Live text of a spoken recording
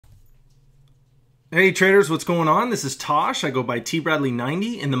Hey traders, what's going on? This is Tosh. I go by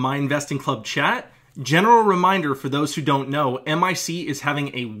TBradley90 in the My Investing Club chat. General reminder for those who don't know, MIC is having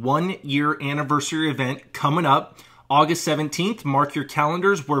a 1-year anniversary event coming up August 17th. Mark your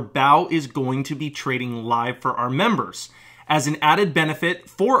calendars where BOW is going to be trading live for our members. As an added benefit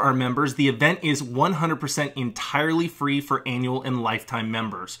for our members, the event is 100% entirely free for annual and lifetime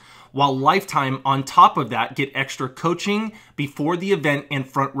members. While lifetime, on top of that, get extra coaching before the event and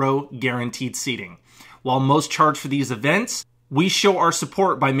front row guaranteed seating. While most charge for these events, we show our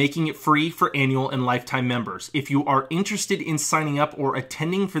support by making it free for annual and lifetime members. If you are interested in signing up or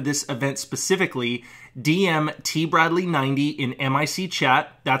attending for this event specifically, DM TBradley90 in MIC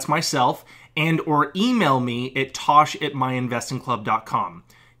chat, that's myself, and or email me at tosh@myinvestingclub.com.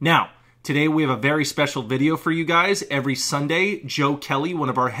 Now, today we have a very special video for you guys. Every Sunday, Joe Kelly, one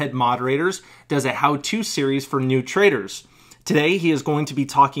of our head moderators, does a how-to series for new traders. Today, he is going to be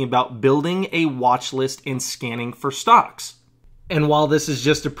talking about building a watch list and scanning for stocks. And while this is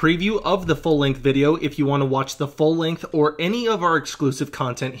just a preview of the full-length video, if you want to watch the full length or any of our exclusive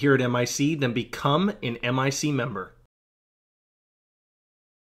content here at MIC, then become an MIC member.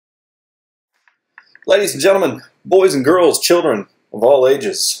 Ladies and gentlemen, boys and girls, children of all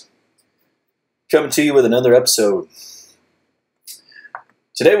ages, coming to you with another episode.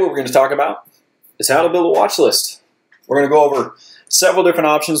 Today what we're going to talk about is how to build a watch list. We're going to go over several different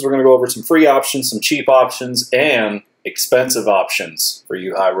options. We're going to go over some free options, some cheap options, and expensive options for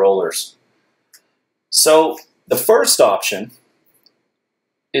you high rollers. So the first option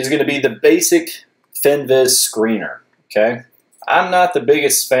is going to be the basic FinViz screener, okay? I'm not the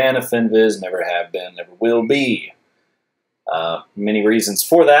biggest fan of FinViz, never have been, never will be. Many reasons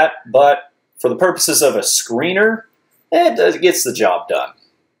for that, but for the purposes of a screener, it gets the job done.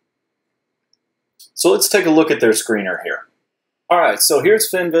 So let's take a look at their screener here. All right, so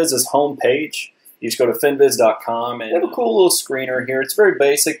here's FinViz's homepage. You just go to finviz.com and they have a cool little screener here. It's very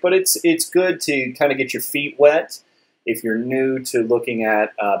basic, but it's good to kind of get your feet wet if you're new to looking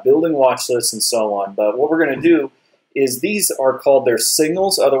at building watch lists and so on. But what we're going to do is these are called their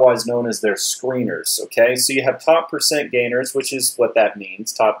signals, otherwise known as their screeners, okay? So you have top percent gainers, which is what that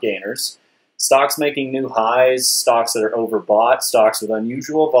means, top gainers. Stocks making new highs, stocks that are overbought, stocks with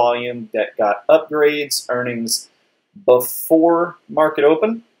unusual volume that got upgrades, earnings before market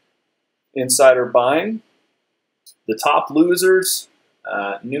open, insider buying. The top losers,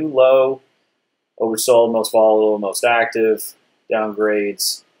 new low, oversold, most volatile, most active,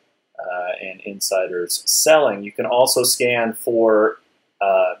 downgrades, and insiders selling. You can also scan for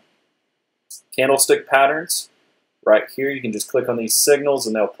candlestick patterns. Right here, you can just click on these signals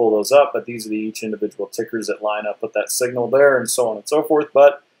and they'll pull those up, but these are each individual tickers that line up with that signal there and so on and so forth.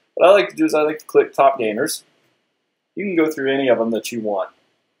 But what I like to do is I like to click top gainers. You can go through any of them that you want.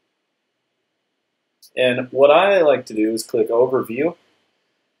 And what I like to do is click overview,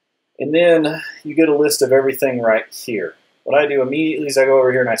 and then you get a list of everything right here. What I do immediately is I go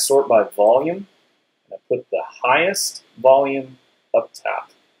over here and I sort by volume. And I put the highest volume up top.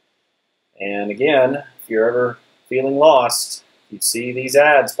 And again, if you're ever feeling lost, you see these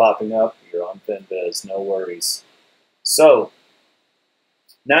ads popping up, you're on FinViz, no worries. So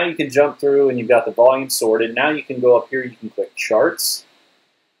now you can jump through and you've got the volume sorted. Now you can go up here, you can click charts,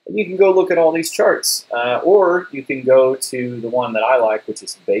 and you can go look at all these charts. Or you can go to the one that I like, which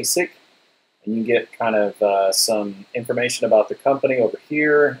is basic. And you get kind of some information about the company over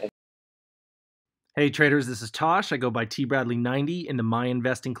here. Hey traders, this is Tosh. I go by TBradley90 in the My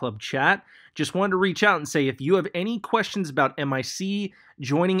Investing Club chat. Just wanted to reach out and say if you have any questions about MIC,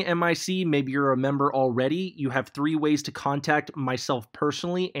 joining MIC, maybe you're a member already, you have 3 ways to contact myself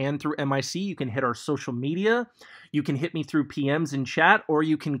personally and through MIC. You can hit our social media, you can hit me through PMs in chat, or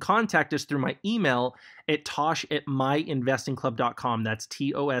you can contact us through my email at tosh@myinvestingclub.com. That's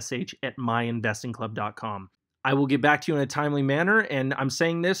TOSH at myinvestingclub.com. I will get back to you in a timely manner, and I'm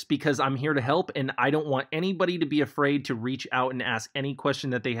saying this because I'm here to help, and I don't want anybody to be afraid to reach out and ask any question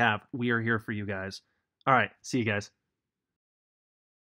that they have. We are here for you guys. All right, see you guys.